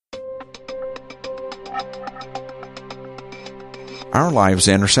Our lives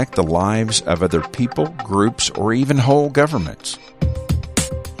intersect the lives of other people, groups, or even whole governments.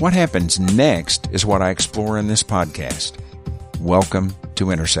 What happens next is what I explore in this podcast. Welcome to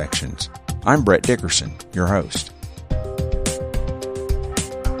Intersections. I'm Brett Dickerson, your host.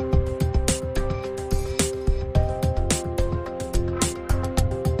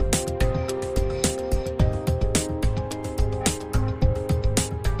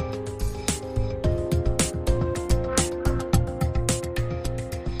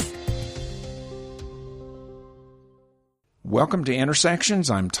 Welcome to Intersections.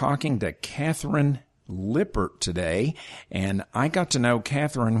 I'm talking to Catherine Lippert today, and I got to know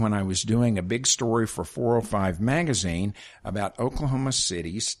Catherine when I was doing a big story for 405 magazine about Oklahoma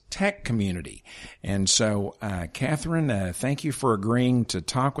City's tech community. And so, Catherine, thank you for agreeing to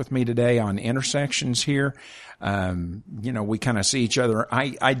talk with me today on Intersections here. We kind of see each other.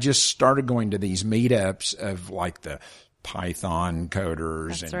 I just started going to these meetups of like the Python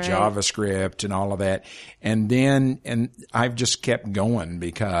coders That's and right. JavaScript and all of that. And I've just kept going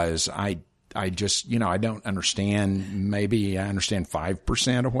because I just, I don't understand. Maybe I understand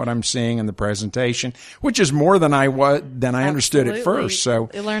 5% of what I'm seeing in the presentation, which is more than I understood at first. So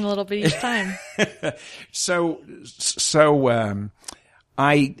you learn a little bit each time.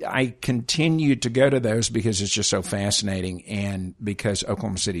 I continue to go to those because it's just so fascinating, and because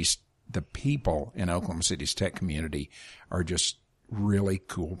the people in Oklahoma City's tech community are just really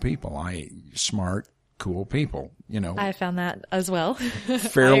cool people. Smart, cool people, I found that as well.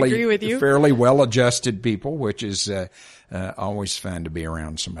 Fairly, I agree with you. Fairly well-adjusted people, which is always fun to be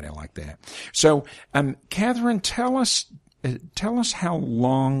around somebody like that. So, Catherine, tell us how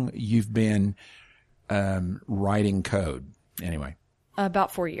long you've been writing code. Anyway,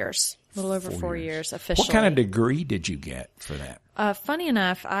 about 4 years, a little over 4 years officially. What kind of degree did you get for that? Funny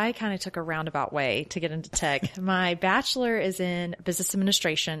enough, I kind of took a roundabout way to get into tech. My bachelor is in business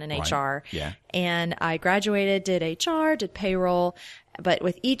administration and HR. Yeah. And I graduated, did HR, did payroll. But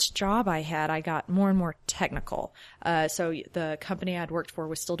with each job I had, I got more and more technical. So the company I'd worked for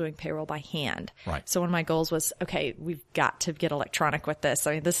was still doing payroll by hand. Right. So one of my goals was, okay, we've got to get electronic with this.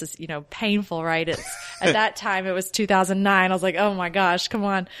 I mean, this is, painful, right? At that time, it was 2009. I was like, oh my gosh, come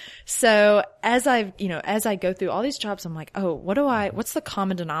on. So as I go through all these jobs, I'm like, oh, what's the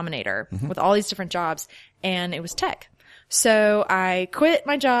common denominator with all these different jobs? And it was tech. So I quit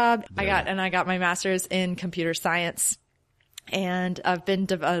my job. Yeah. I got my master's in computer science. And I've been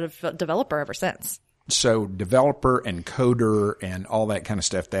a developer ever since. So developer and coder and all that kind of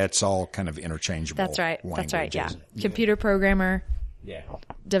stuff, that's all kind of interchangeable. That's right. That's right. Yeah. languages. Computer programmer, Yeah.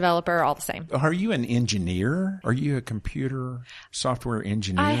 developer, all the same. Are you an engineer? Are you a computer software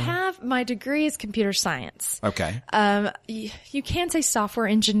engineer? My degree is computer science. Okay. You can say software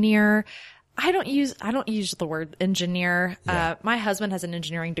engineer. I don't use the word engineer. Yeah. My husband has an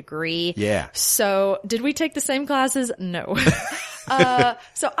engineering degree. Yeah. So did we take the same classes? No.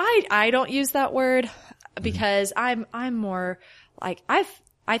 So I don't use that word because I'm more like,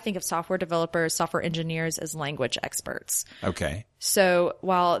 I think of software developers, software engineers as language experts. Okay. So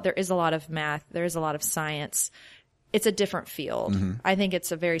while there is a lot of math, there is a lot of science, it's a different field. Mm-hmm. I think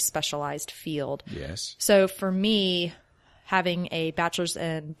it's a very specialized field. Yes. So for me, having a bachelor's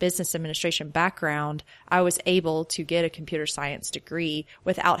in business administration background, I was able to get a computer science degree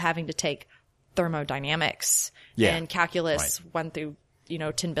without having to take thermodynamics and calculus 1 through,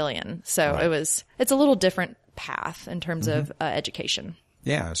 10 billion. So it's a little different path in terms of education.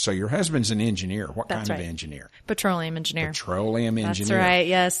 Yeah. So your husband's an engineer. What That's kind right. of engineer? Petroleum engineer. Petroleum engineer. That's right.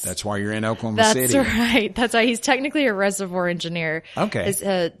 Yes. That's why you're in Oklahoma That's City. right. That's right. He's technically a reservoir engineer. Okay.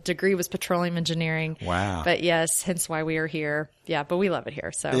 His degree was petroleum engineering. Wow. But yes, hence why we are here. Yeah, but we love it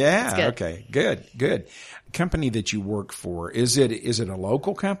here. So Yeah. it's good. Okay. Good. Company that you work for, is it a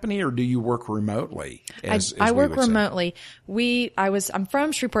local company or do you work remotely? I work remotely. I'm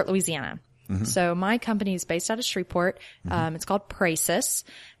from Shreveport, Louisiana. Mm-hmm. So my company is based out of Shreveport. Mm-hmm. It's called Praesis,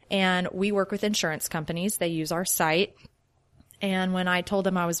 and we work with insurance companies. They use our site. And when I told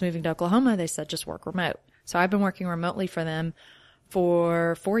them I was moving to Oklahoma, they said just work remote. So I've been working remotely for them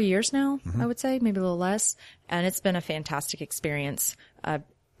for 4 years now, I would say, maybe a little less. And it's been a fantastic experience.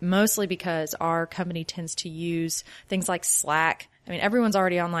 Mostly because our company tends to use things like Slack. I mean, everyone's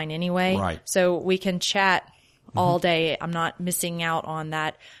already online anyway. Right. So we can chat all day. I'm not missing out on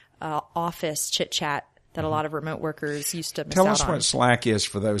that office chit chat that a lot of remote workers used to miss out on. Tell us what Slack is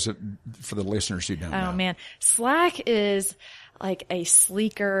for the listeners who don't know. Oh man. Slack is like a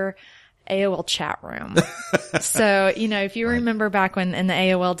sleeker AOL chat room. So, if you remember back when in the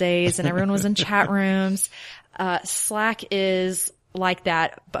AOL days and everyone was in chat rooms, Slack is like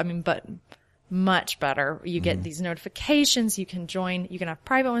that. I mean, but much better. You get these notifications. You can join. You can have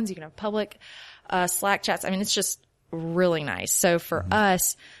private ones. You can have public Slack chats. I mean, it's just really nice. So for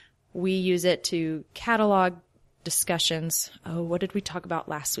us, we use it to catalog discussions. Oh, what did we talk about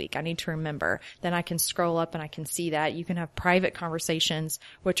last week? I need to remember. Then I can scroll up and I can see that. You can have private conversations,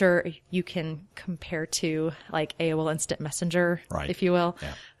 which you can compare to like AOL Instant Messenger, if you will.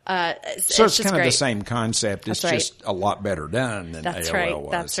 Yeah. So it's kind of the same concept. It's just a lot better done than AOL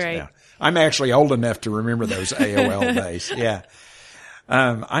was. That's right. Yeah. I'm actually old enough to remember those AOL days. Yeah.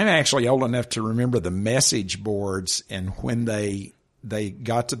 I'm actually old enough to remember the message boards and when they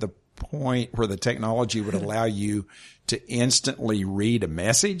got to the point where the technology would allow you to instantly read a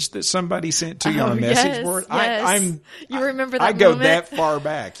message that somebody sent to you on a message board. Yes. You remember that I go that far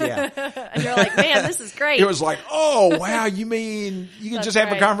back. Yeah. And you're like, man, this is great. It was like, oh, wow. You mean you can just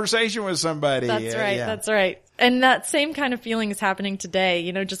have a conversation with somebody. That's right. Yeah. That's right. And that same kind of feeling is happening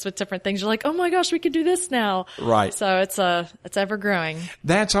today, just with different things. You're like, oh my gosh, we could do this now. Right. So it's ever growing.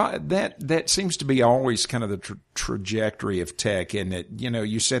 That seems to be always kind of the trajectory of tech. And it,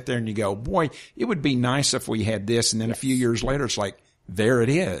 you sit there and you go, boy, it would be nice if we had this. And then a few years later, it's like, there it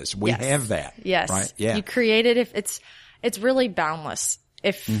is. We have that. Yes. Right. Yeah. You create it. If it's really boundless.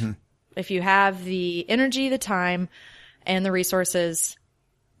 If you have the energy, the time and the resources,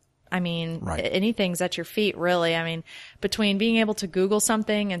 I mean, anything's at your feet, really. I mean, between being able to Google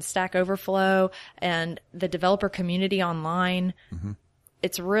something and Stack Overflow and the developer community online,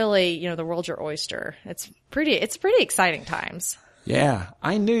 it's really, the world's your oyster. It's pretty exciting times. Yeah.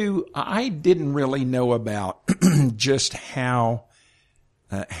 I didn't really know about just how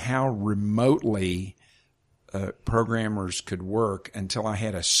remotely programmers could work until I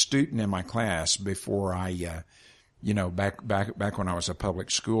had a student in my class before I, back when I was a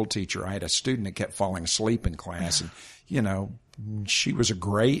public school teacher, I had a student that kept falling asleep in class and, she was a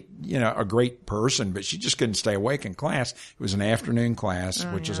great person, but she just couldn't stay awake in class. It was an afternoon class,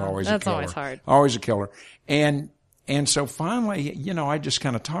 which is always a killer. That's always hard. Always a killer. And so finally, I just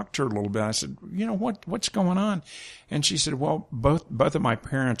kind of talked to her a little bit. I said, what's going on? And she said, well, both of my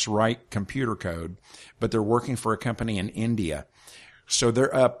parents write computer code, but they're working for a company in India. So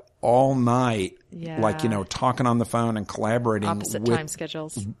they're up all night, talking on the phone and collaborating opposite time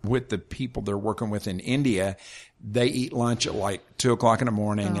schedules with the people they're working with in India. They eat lunch at like 2:00 in the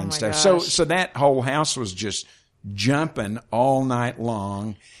morning and stuff. Gosh. So that whole house was just jumping all night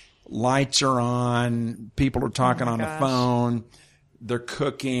long. Lights are on. People are talking on the phone. They're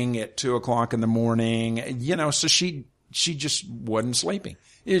cooking at 2:00 in the morning. So she just wasn't sleeping.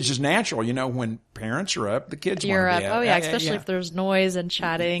 It's just natural, when parents are up, the kids want to be up. Oh yeah, especially if there's noise and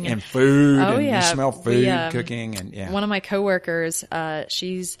chatting and food. And you smell food cooking and One of my coworkers,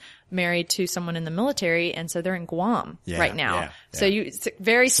 she's married to someone in the military, and so they're in Guam right now. Yeah. So it's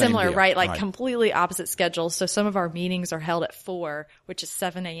very similar, right? Like completely opposite schedules. So some of our meetings are held at 4, which is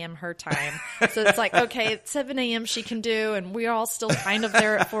 7 a.m. her time. So it's like, okay, it's 7 a.m. she can do, and we're all still kind of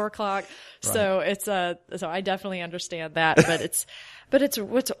there at 4:00. Right. So it's so I definitely understand that, but it's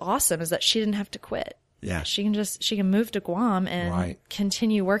what's awesome is that she didn't have to quit. Yeah. She can move to Guam and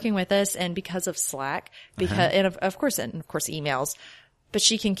continue working with us. And because of Slack, and of course emails, but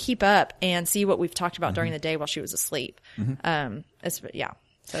she can keep up and see what we've talked about during the day while she was asleep. So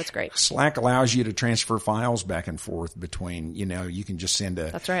it's great. Slack allows you to transfer files back and forth between, you can just send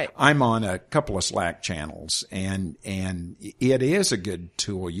That's right. I'm on a couple of Slack channels and it is a good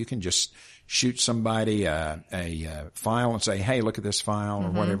tool. You can just shoot somebody a file and say, hey, look at this file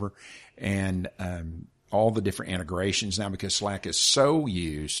or whatever. And, all the different integrations now because Slack is so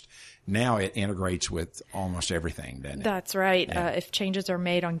used. Now it integrates with almost everything, doesn't it? That's right. Yeah. If changes are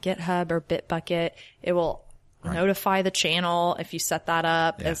made on GitHub or Bitbucket, it will notify the channel if you set that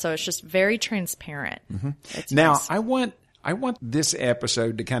up. Yeah. And so it's just very transparent. Now, nice. I want this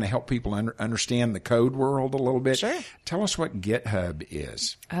episode to kind of help people understand the code world a little bit. Sure. Tell us what GitHub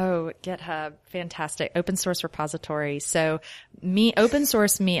is. Oh, GitHub. Fantastic. Open source repository. So open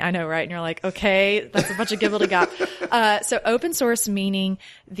source I know, right? And you're like, okay, that's a bunch of gibble-to-gab. So open source meaning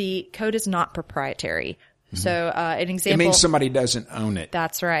the code is not proprietary. So, an example. It means somebody doesn't own it.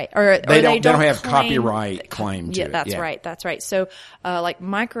 That's right. Or they don't have copyright claim to it. That's right. That's right. So, like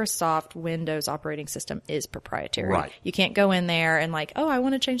Microsoft Windows operating system is proprietary. Right. You can't go in there and like, oh, I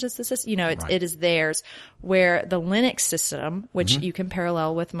want to change this to this. It is theirs. Where the Linux system, which you can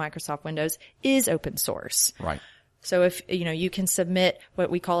parallel with Microsoft Windows, is open source. Right. So if, you can submit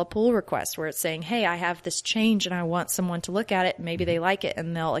what we call a pull request where it's saying, hey, I have this change and I want someone to look at it. Maybe they like it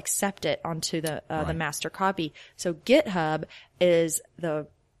and they'll accept it onto the master copy. So GitHub is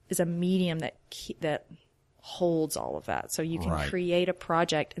a medium that holds all of that. So you can Right. create a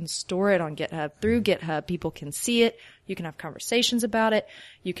project and store it on GitHub. Through GitHub, people can see it. You can have conversations about it.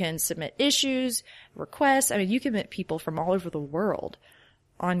 You can submit issues, requests. I mean, you can meet people from all over the world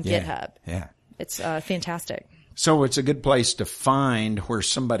on GitHub. Yeah. It's fantastic. So it's a good place to find where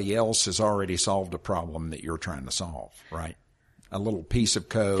somebody else has already solved a problem that you're trying to solve, right? A little piece of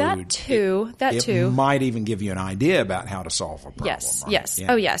code. That too. It might even give you an idea about how to solve a problem. Yes, right? yes.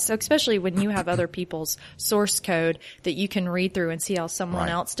 Yeah. Oh, yes. So especially when you have other people's source code that you can read through and see how someone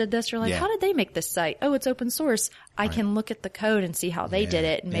Right. else did this. You're like, Yeah. how did they make this site? Oh, it's open source. I can look at the code and see how they did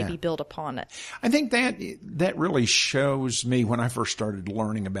it and maybe yeah. build upon it. I think that really shows me when I first started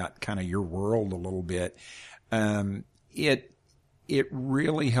learning about kind of your world a little bit. It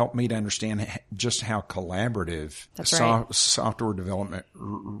really helped me to understand just how collaborative That's right. software development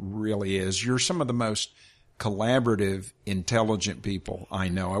really is. You're some of the most collaborative, intelligent people I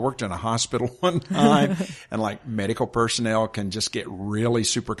know. I worked in a hospital one time and like medical personnel can just get really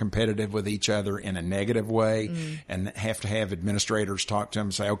super competitive with each other in a negative way and have to have administrators talk to them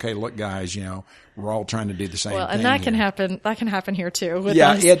and say, okay, look guys, we're all trying to do the same Well, thing. and that can here. happen. That can happen here too. With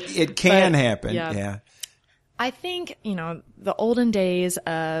Yeah, us. it can But, happen. yeah. Yeah. I think, the olden days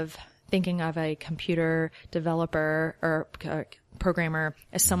of thinking of a computer developer or programmer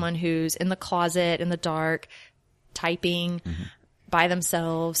as someone who's in the closet in the dark, typing by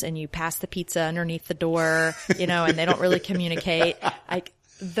themselves, and you pass the pizza underneath the door, and they don't really communicate.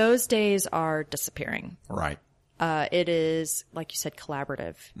 Those days are disappearing. Right. It is, like you said,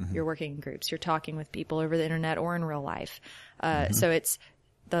 collaborative. You're working in groups. You're talking with people over the internet or in real life. So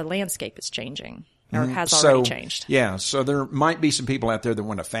the landscape is changing. Or has already changed. Yeah, so there might be some people out there that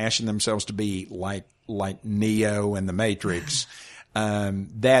want to fashion themselves to be like Neo in the Matrix.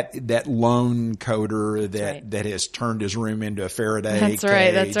 That lone coder that has turned his room into a Faraday That's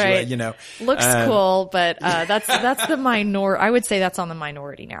right. cage, That's right. Looks cool, but that's the minority. I would say that's on the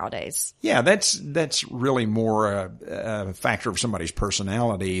minority nowadays. Yeah, that's really more a factor of somebody's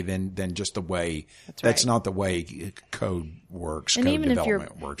personality than just the way. That's not the way code works. And code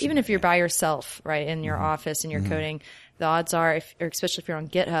even if you're by yourself, right, in your office and you're coding, the odds are, especially if you're on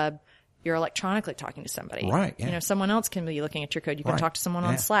GitHub, you're electronically talking to somebody. Right. Yeah. Someone else can be looking at your code. You can talk to someone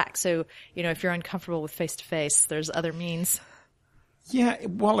on Slack. So, if you're uncomfortable with face to face, there's other means. Yeah.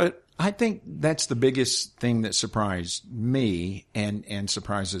 Well, I think that's the biggest thing that surprised me and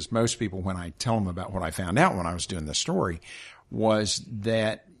surprises most people when I tell them about what I found out when I was doing the story was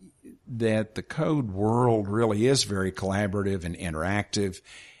that the code world really is very collaborative and interactive.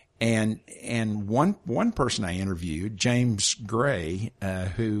 And one person I interviewed, James Gray,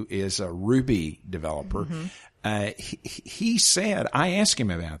 who is a Ruby developer, he said, I asked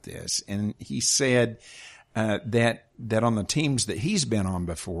him about this, and he said, that on the teams that he's been on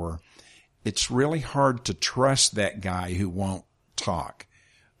before, it's really hard to trust that guy who won't talk.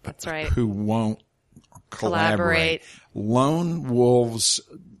 That's right. Who won't collaborate. Lone wolves,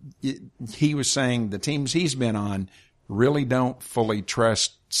 he was saying the teams he's been on really don't fully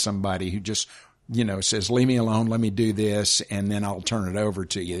trust somebody who just, says, leave me alone, let me do this, and then I'll turn it over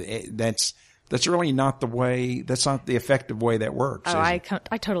to you. That's really not that's not the effective way that works. Oh, I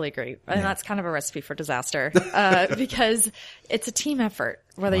totally agree. And that's kind of a recipe for disaster, because it's a team effort,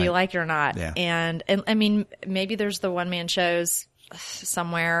 whether you like it or not. Yeah. And I mean, maybe there's the one man shows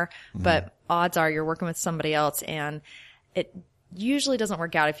somewhere, but odds are you're working with somebody else, and it usually doesn't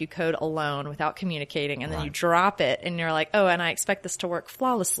work out if you code alone without communicating, and then you drop it and you're like, oh, and I expect this to work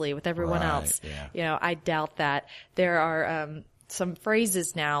flawlessly with everyone else. Yeah. I doubt that. There are some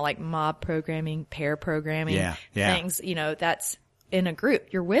phrases now like mob programming, pair programming, things, that's in a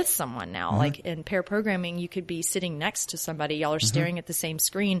group. You're with someone now. Like in pair programming, you could be sitting next to somebody. Y'all are staring at the same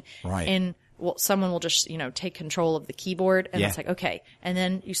screen, and someone will just, take control of the keyboard, and it's like, okay. And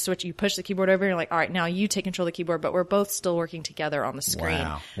then you push the keyboard over, and you're like, all right, now you take control of the keyboard, but we're both still working together on the screen.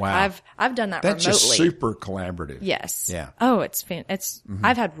 Wow. I've done that That's remotely. just super collaborative. Yes. Yeah. Oh,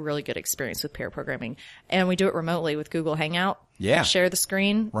 I've had really good experience with pair programming, and we do it remotely with Google Hangout. Yeah. Share the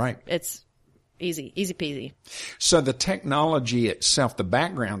screen. Right. It's easy peasy. So the technology itself, the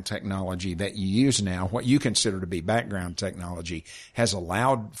background technology that you use now, what you consider to be background technology, has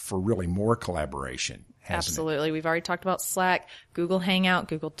allowed for really more collaboration, hasn't Absolutely. We've already talked about Slack, Google Hangout,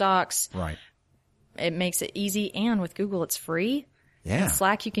 Google Docs. it? Right. It makes it easy, and with Google, it's free. Yeah. And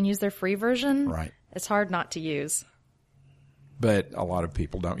Slack, you can use their free version. Right. It's hard not to use. But a lot of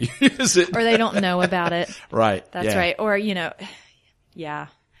people don't use it. Or they don't know about it. Right. That's right. Or,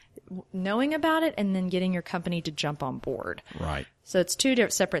 knowing about it and then getting your company to jump on board. Right. So it's two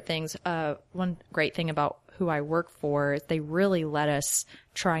separate things. One great thing about who I work for is they really let us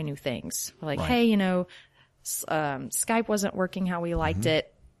try new things. Like, hey, Skype wasn't working how we liked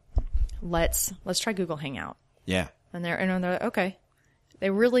it. Let's try Google Hangout. Yeah. And they're like, okay. They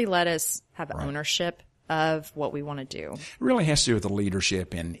really let us have ownership of what we want to do. It really has to do with the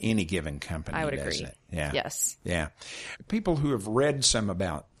leadership in any given company. I would agree. It? Yeah. Yes. Yeah. People who have read some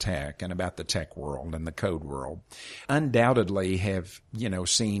about tech and about the tech world and the code world undoubtedly have,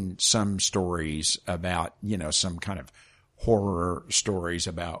 seen some stories about, some kind of horror stories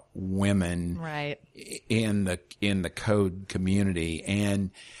about women right. in the code community.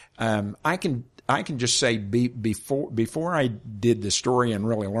 And I can just say before I did the story and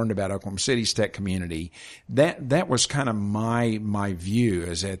really learned about Oklahoma City's tech community, that was kind of my view,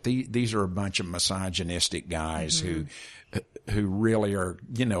 is that these are a bunch of misogynistic guys who really are,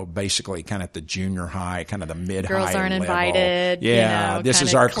 basically kind of at the junior high, kind of the mid-high Girls aren't level. invited. Yeah, this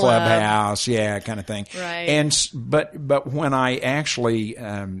is our club. clubhouse. Yeah, kind of thing. Right. And but when I actually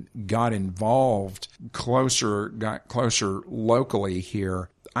got involved got closer locally here,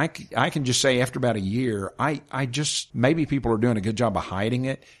 I can just say after about a year, I just, maybe people are doing a good job of hiding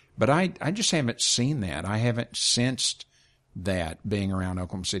it, but I just haven't seen that. I haven't sensed that being around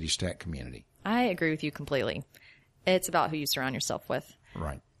Oklahoma City's tech community. I agree with you completely. It's about who you surround yourself with.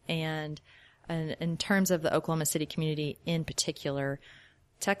 Right. And in terms of the Oklahoma City community in particular,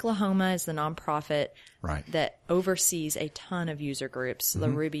 Techlahoma is the nonprofit that oversees a ton of user groups. The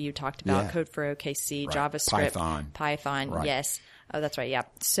Ruby you talked about, Code for OKC, JavaScript, Python. Right. Yes. Oh, that's right. Yeah.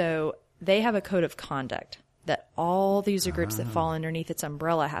 So they have a code of conduct that all the user groups that fall underneath its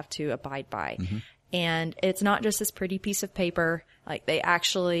umbrella have to abide by. And it's not just this pretty piece of paper. Like they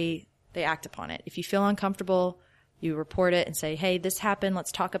act upon it. If you feel uncomfortable, you report it and say, hey, this happened.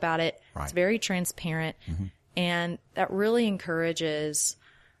 Let's talk about it. Right. It's very transparent. And that really encourages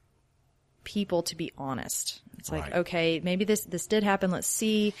people to be honest. It's like, okay, maybe this did happen. Let's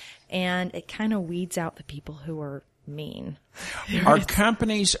see. And it kind of weeds out the people who are mean. Have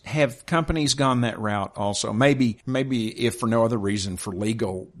companies gone that route also? Maybe if for no other reason, for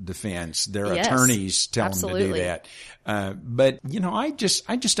legal defense, their attorneys tell them to do that. But I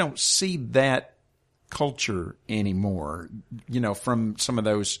just don't see that culture anymore, from some of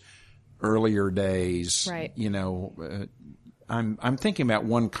those earlier days. Right. I'm thinking about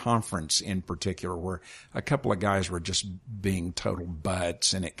one conference in particular where a couple of guys were just being total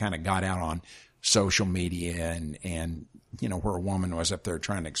butts, and it kind of got out on social media and where a woman was up there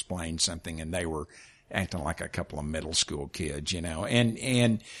trying to explain something and they were acting like a couple of middle school kids,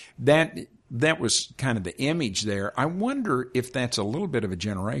 and that was kind of the image there. I wonder if that's a little bit of a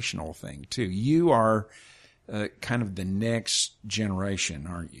generational thing too. You are kind of the next generation,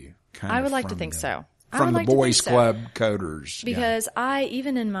 aren't you? I would like to think so. From the boys club coders. Because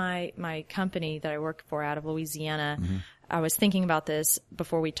even in my company that I work for out of Louisiana, I was thinking about this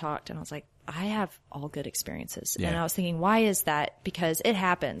before we talked, and I was like, I have all good experiences. And I was thinking, why is that? Because it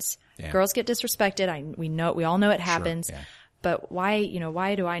happens. Girls get disrespected. We all know it happens. Sure. But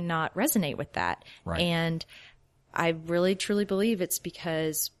why do I not resonate with that? Right. And I really truly believe it's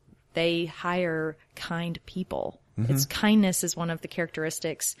because they hire kind people. It's kindness is one of the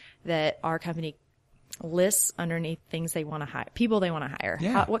characteristics that our company lists underneath things they want to hire, people they want to hire.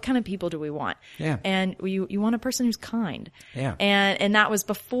 Yeah. What kind of people do we want? Yeah. And you want a person who's kind. Yeah. And that was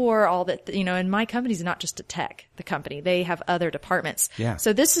before all that, and my company's not just a tech, the company. They have other departments. Yeah.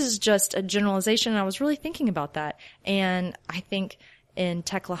 So this is just a generalization. I was really thinking about that. And I think in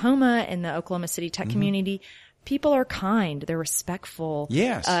Techlahoma, in the Oklahoma City tech community, people are kind. They're respectful.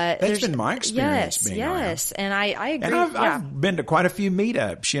 Yes. That's been my experience. Yes. And I agree. And I've been to quite a few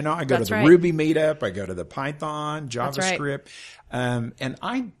meetups. I go to the Ruby meetup. I go to the Python, JavaScript. And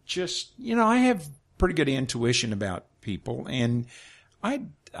I just, I have pretty good intuition about people. And I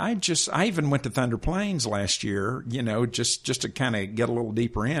even went to Thunder Plains last year, just to kind of get a little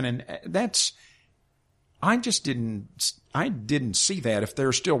deeper in. And I didn't see that. If there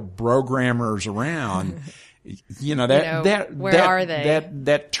are still programmers around, where are they?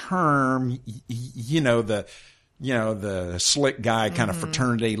 That term, the slick guy, kind of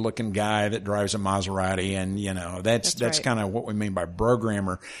fraternity looking guy that drives a Maserati. And, that's kind of what we mean by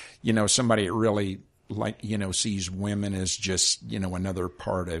programmer. Somebody that really sees women as just, another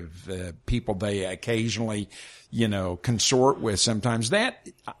part of people they occasionally, consort with sometimes. That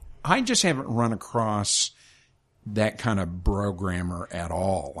I just haven't run across that kind of programmer at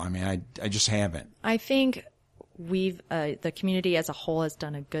all. I mean, I just haven't. I think the community as a whole has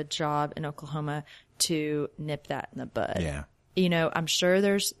done a good job in Oklahoma to nip that in the bud. Yeah. You know, I'm sure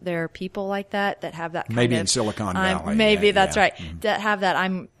there are people like that have that kind maybe of, in Silicon Valley. Maybe that's right. Mm-hmm. That have that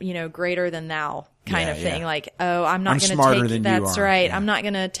I'm, you know, greater than thou kind of thing. Like, oh, I'm not going to take, that's right. Yeah. I'm not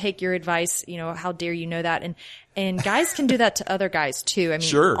going to take your advice. You know, how dare you know that? And guys can do that to other guys too. I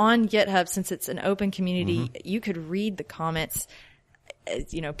mean, on GitHub, since it's an open community, you could read the comments.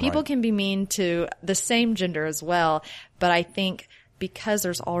 You know, people can be mean to the same gender as well. But I think because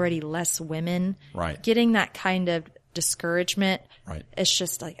there's already less women, getting that kind of discouragement, it's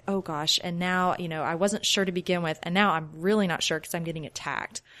just like, oh gosh. And now, you know, I wasn't sure to begin with. And now I'm really not sure because I'm getting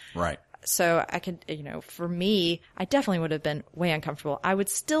attacked. Right. So I could, you know, for me, I definitely would have been way uncomfortable. I would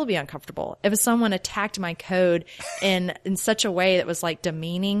still be uncomfortable if someone attacked my code in such a way that was like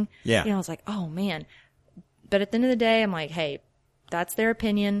demeaning. Yeah. You know, I was like, oh man. But at the end of the day, I'm like, hey, that's their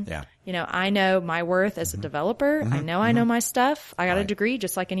opinion. Yeah. You know, I know my worth as a developer. I know my stuff. I got a degree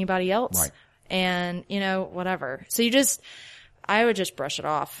just like anybody else. Right. And, you know, whatever. So I would just brush it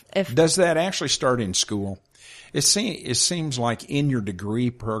off. Does that actually start in school? It seems like in your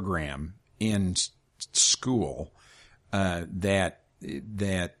degree program in school, that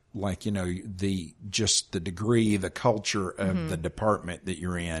like, you know, the degree, the culture of the department that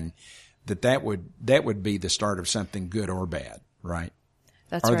you're in, that would be the start of something good or bad, right?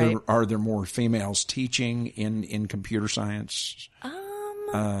 That's right. Are there more females teaching in computer science?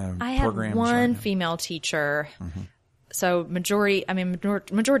 I have one female teacher. So majority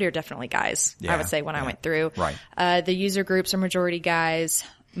are definitely guys, I would say, when I went through. Right. The user groups are majority guys.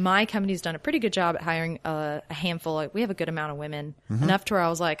 My company's done a pretty good job at hiring a handful. We have a good amount of women, enough to where I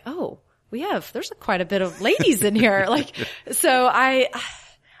was like, oh, there's quite a bit of ladies in here. Like, so I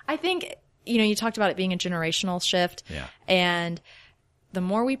think, you know, you talked about it being a generational shift. Yeah. And the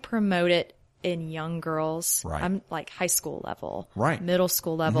more we promote it in young girls, I'm like high school level, middle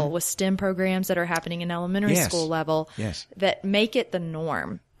school level, with STEM programs that are happening in elementary school level, that make it the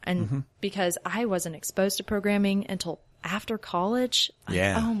norm. And because I wasn't exposed to programming until after college,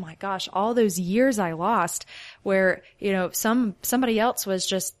 oh my gosh, all those years I lost where, you know, somebody else was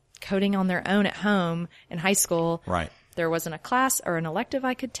just coding on their own at home in high school. Right. There wasn't a class or an elective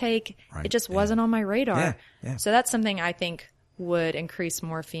I could take. It just wasn't on my radar. Yeah. So that's something I think would increase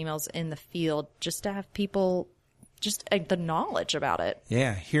more females in the field, just to have people just the knowledge about it.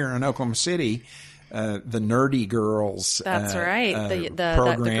 Yeah. Here in Oklahoma City, the Nerdy Girls. That's right. The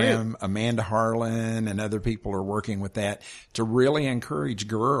program, Amanda Harlan and other people are working with that to really encourage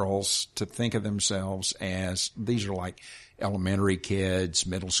girls to think of themselves as, these are like elementary kids,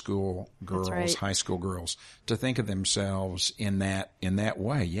 middle school girls, high school girls, to think of themselves in that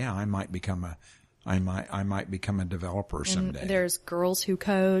way. Yeah, I might become a developer someday. And there's Girls Who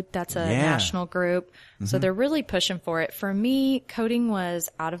Code. That's a national group. So they're really pushing for it. For me, coding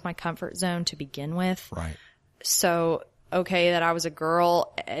was out of my comfort zone to begin with. Right. So, okay, that I was a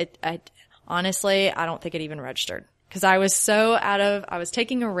girl, honestly, I don't think it even registered. Cause I was I was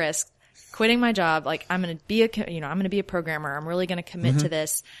taking a risk, quitting my job. Like, I'm going to be a programmer. I'm really going to commit to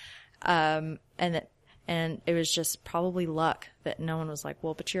this. And it was just probably luck that no one was like,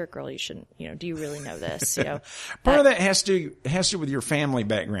 well, but you're a girl. You shouldn't, you know, do you really know this? You know, part of that has to do with your family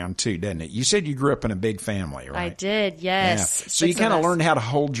background too, doesn't it? You said you grew up in a big family, right? I did. Yes. Yeah. So you kind of learned how to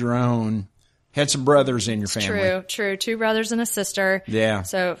hold your own. Had some brothers in your family. True. 2 brothers and a sister. Yeah.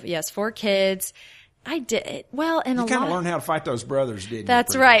 So yes, 4 kids. I did. Well, and you kind of learned how to fight those brothers, didn't you?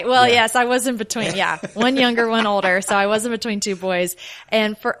 That's right. Well, yes, I was in between. Yeah. One younger, one older. So I was in between 2 boys.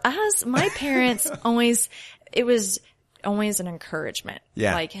 And for us, my parents it was always an encouragement.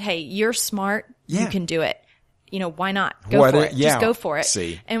 Yeah. Like, hey, you're smart. Yeah. You can do it. You know, why not? Go for it. Just go for it.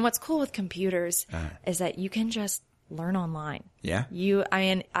 See. And what's cool with computers is that you can just learn online. Yeah. You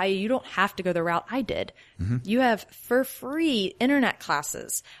don't have to go the route I did. You have for free internet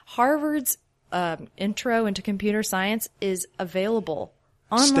classes. Harvard's intro into computer science is available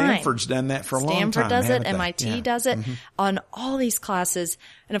online. Stanford's done that for a long time. Stanford does it. MIT does it on all these classes.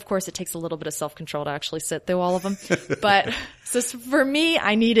 And of course, it takes a little bit of self-control to actually sit through all of them. But so for me,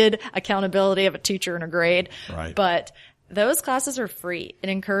 I needed accountability of a teacher and a grade. Right. But those classes are free. It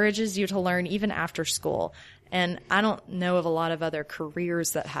encourages you to learn even after school. And I don't know of a lot of other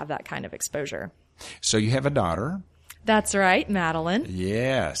careers that have that kind of exposure. So you have a daughter. That's right, Madeline.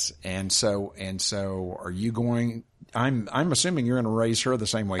 Yes. And so are you going, I'm assuming you're going to raise her the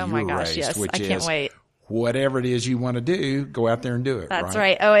same way you were raised, yes. which I can't wait. Whatever it is you want to do, go out there and do it. That's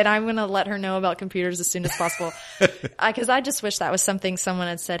right. Oh, and I'm going to let her know about computers as soon as possible. Cause I just wish that was something someone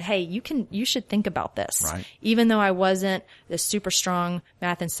had said, hey, you should think about this. Right. Even though I wasn't this super strong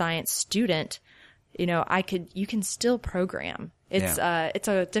math and science student, you know, you can still program. It's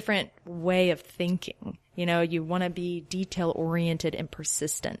a different way of thinking. You want to be detail oriented and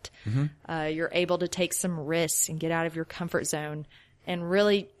persistent. You're able to take some risks and get out of your comfort zone. And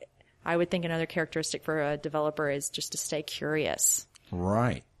really, I would think another characteristic for a developer is just to stay curious.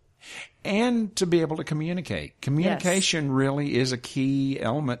 Right. And to be able to communicate. Communication really is a key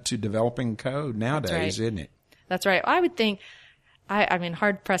element to developing code nowadays, isn't it? That's right. I would think, I mean,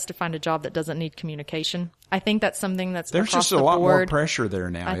 hard pressed to find a job that doesn't need communication. I think that's something that's There's across just a the lot board. more pressure there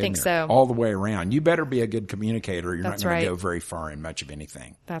now. I think there? so. All the way around. You better be a good communicator. You're That's not going right. to go very far in much of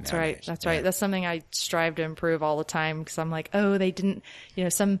anything. That's nowadays. right. That's right. That's something I strive to improve all the time because I'm like, oh, they didn't,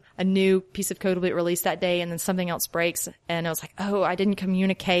 a new piece of code will be released that day and then something else breaks. And I was like, oh, I didn't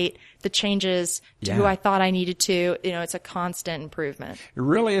communicate the changes to who I thought I needed to. It's a constant improvement. It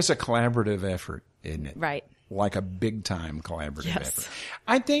really is a collaborative effort, isn't it? Right. Like a big time collaborative Yes. effort.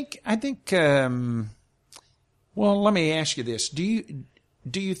 I think, well, let me ask you this. Do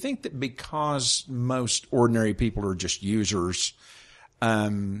you think that because most ordinary people are just users,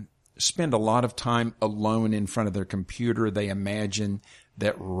 spend a lot of time alone in front of their computer, they imagine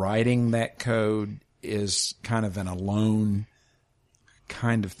that writing that code is kind of an alone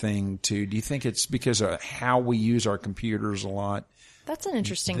kind of thing too? Do you think it's because of how we use our computers a lot? That's an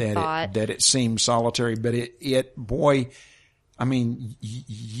interesting thought. That it seems solitary, but I mean,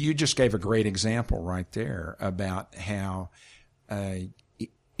 you just gave a great example right there about how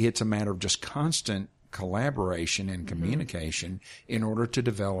it's a matter of just constant collaboration and communication in order to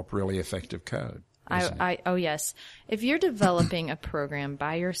develop really effective code. Oh, yes. If you're developing a program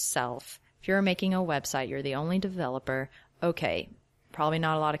by yourself, if you're making a website, you're the only developer, okay, probably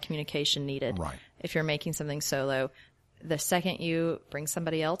not a lot of communication needed. Right. If you're making something solo, the second you bring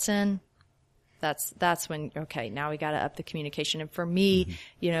somebody else in, that's when, okay, now we got to up the communication. And for me,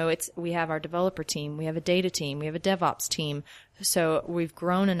 we have our developer team, we have a data team, we have a DevOps team. So we've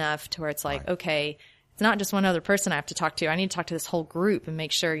grown enough to where it's like, okay, it's not just one other person I have to talk to. I need to talk to this whole group and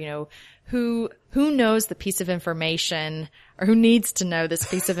make sure, who knows the piece of information or who needs to know this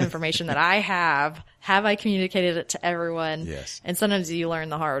piece of information that I have. Have I communicated it to everyone? Yes. And sometimes you learn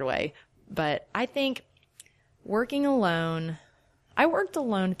the hard way. But I think working alone, I worked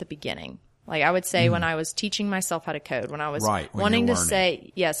alone at the beginning. Like I would say when I was teaching myself how to code, when I was wanting to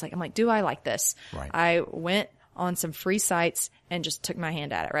say, yes, like I'm like, do I like this? Right. I went on some free sites and just took my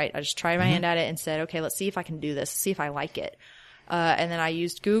hand at it, right? I just tried my hand at it and said, okay, let's see if I can do this, see if I like it. And then I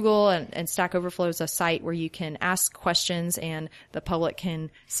used Google and Stack Overflow is a site where you can ask questions and the public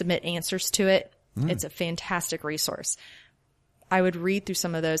can submit answers to it. It's a fantastic resource. I would read through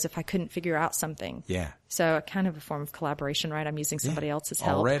some of those if I couldn't figure out something. Yeah. So kind of a form of collaboration, right? I'm using somebody else's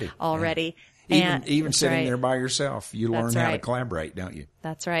help already. Yeah. And even sitting there by yourself, you learn how to collaborate, don't you?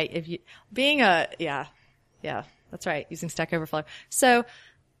 That's right. If you that's right. Using Stack Overflow. So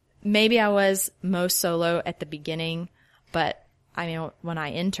maybe I was most solo at the beginning, but I mean, when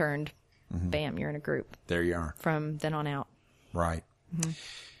I interned, bam, you're in a group. There you are. From then on out. Right.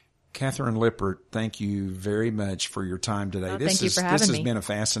 Catherine Lippert, thank you very much for your time today. Thank you for having me. This has been a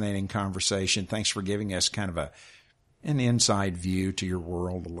fascinating conversation. Thanks for giving us kind of an inside view to your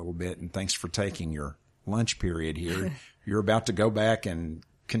world a little bit, and thanks for taking your lunch period here. You're about to go back and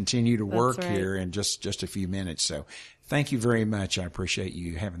continue to work here in just a few minutes. So thank you very much. I appreciate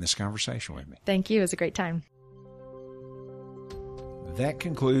you having this conversation with me. Thank you. It was a great time. That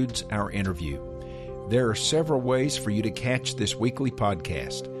concludes our interview. There are several ways for you to catch this weekly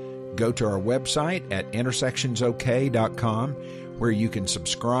podcast. Go to our website at intersectionsok.com, where you can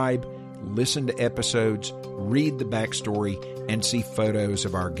subscribe, listen to episodes, read the backstory, and see photos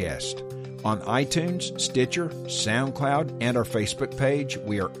of our guests. On iTunes, Stitcher, SoundCloud, and our Facebook page,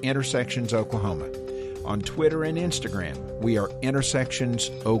 we are Intersections Oklahoma. On Twitter and Instagram, we are Intersections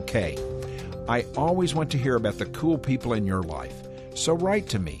OK. I always want to hear about the cool people in your life, so write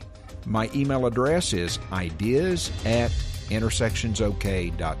to me. My email address is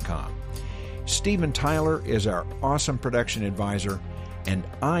ideas@intersectionsok.com. Stephen Tyler is our awesome production advisor, and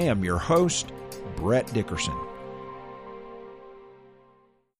I am your host, Brett Dickerson.